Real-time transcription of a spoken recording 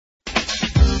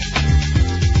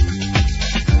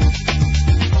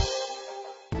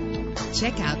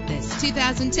Check out this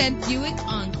 2010 Buick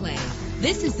Enclave.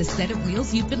 This is the set of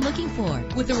wheels you've been looking for,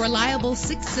 with a reliable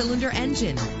 6-cylinder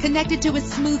engine connected to a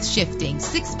smooth shifting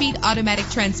 6-speed automatic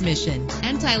transmission.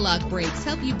 Anti-lock brakes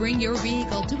help you bring your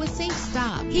vehicle to a safe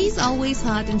stop. He's always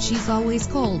hot and she's always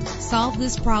cold. Solve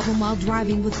this problem while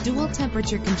driving with dual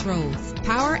temperature controls.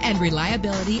 Power and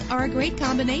reliability are a great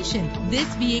combination. This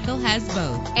vehicle has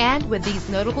both. And with these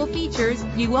notable features,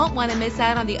 you won't want to miss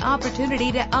out on the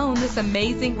opportunity to own this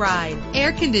amazing ride.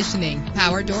 Air conditioning,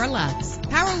 power door locks,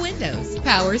 power windows,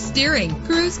 power steering,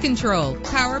 cruise control,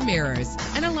 power mirrors,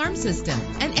 an alarm system,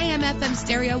 an AM/FM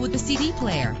stereo with a CD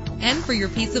player. And for your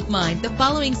peace of mind, the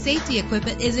following safety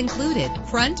equipment is included: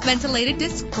 front ventilated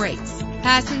disc brakes,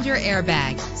 passenger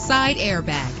airbag, side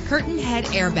airbag, curtain head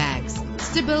airbags,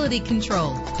 stability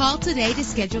control. Call today to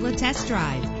schedule a test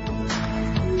drive.